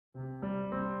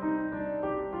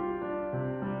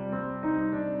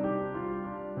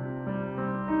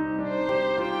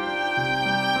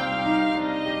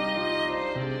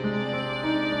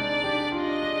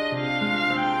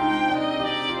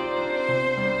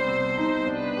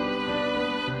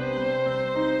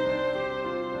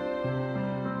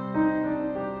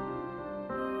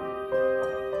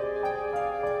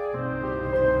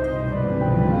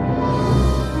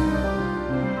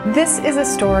This is a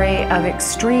story of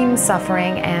extreme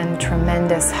suffering and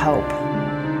tremendous hope.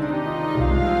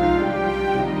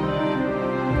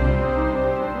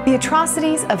 The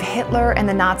atrocities of Hitler and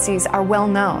the Nazis are well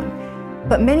known,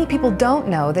 but many people don't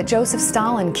know that Joseph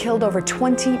Stalin killed over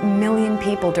 20 million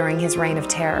people during his reign of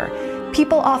terror.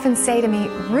 People often say to me,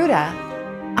 "Ruta,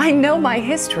 I know my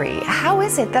history. How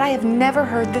is it that I have never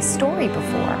heard this story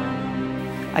before?"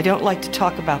 I don't like to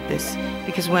talk about this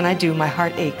because when I do, my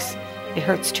heart aches. It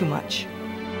hurts too much.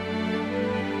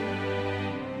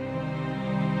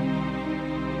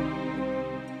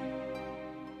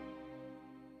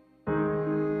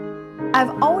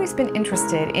 I've always been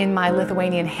interested in my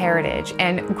Lithuanian heritage,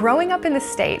 and growing up in the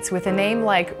States with a name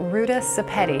like Ruta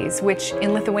Sepetys, which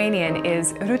in Lithuanian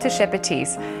is Ruta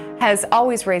Sepetys, has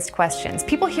always raised questions.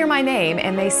 People hear my name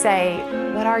and they say,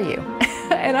 "What are you?"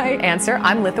 And I answer,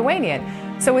 "I'm Lithuanian."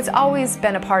 So it's always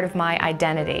been a part of my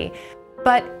identity.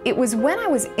 But it was when I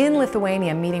was in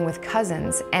Lithuania meeting with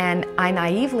cousins and I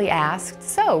naively asked,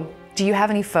 "So, do you have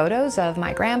any photos of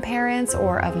my grandparents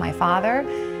or of my father?"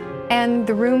 And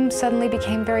the room suddenly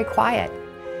became very quiet.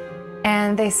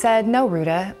 And they said, "No,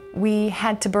 Ruta, we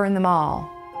had to burn them all.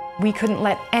 We couldn't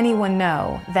let anyone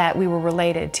know that we were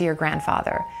related to your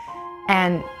grandfather."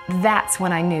 And that's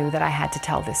when I knew that I had to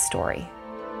tell this story.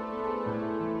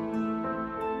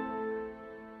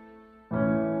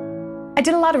 I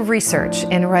did a lot of research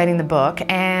in writing the book,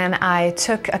 and I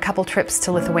took a couple trips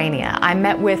to Lithuania. I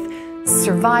met with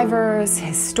survivors,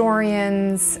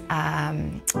 historians,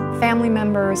 family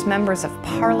members, members of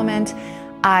parliament.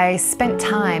 I spent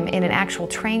time in an actual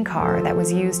train car that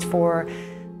was used for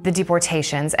the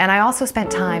deportations, and I also spent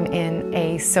time in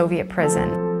a Soviet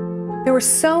prison. There were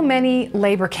so many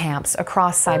labor camps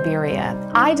across Siberia.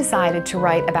 I decided to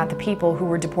write about the people who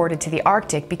were deported to the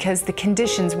Arctic because the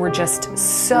conditions were just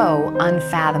so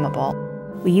unfathomable.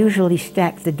 We usually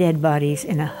stacked the dead bodies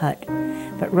in a hut,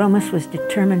 but Romas was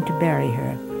determined to bury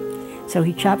her. So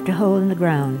he chopped a hole in the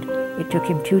ground. It took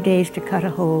him 2 days to cut a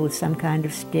hole with some kind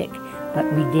of stick,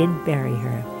 but we did bury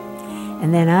her.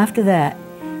 And then after that,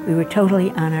 we were totally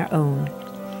on our own,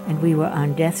 and we were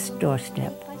on death's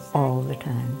doorstep all the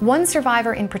time. One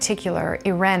survivor in particular,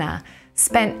 Irena,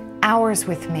 spent hours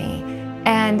with me,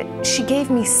 and she gave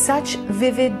me such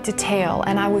vivid detail,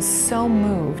 and I was so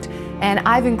moved. And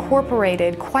I've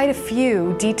incorporated quite a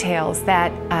few details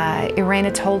that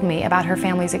Irena told me about her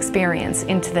family's experience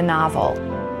into the novel.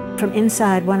 From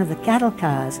inside one of the cattle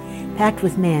cars, packed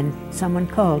with men, someone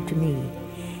called to me,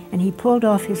 and he pulled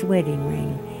off his wedding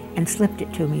ring and slipped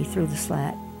it to me through the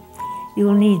slat. "You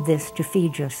will need this to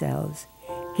feed yourselves.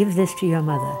 Give this to your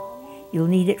mother. You'll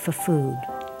need it for food.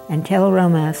 And tell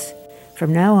Romas,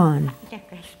 from now on,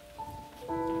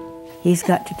 he's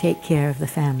got to take care of the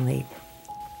family."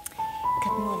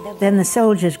 Then the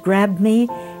soldiers grabbed me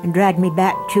and dragged me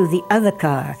back to the other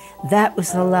car. That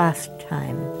was the last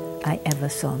time I ever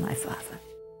saw my father.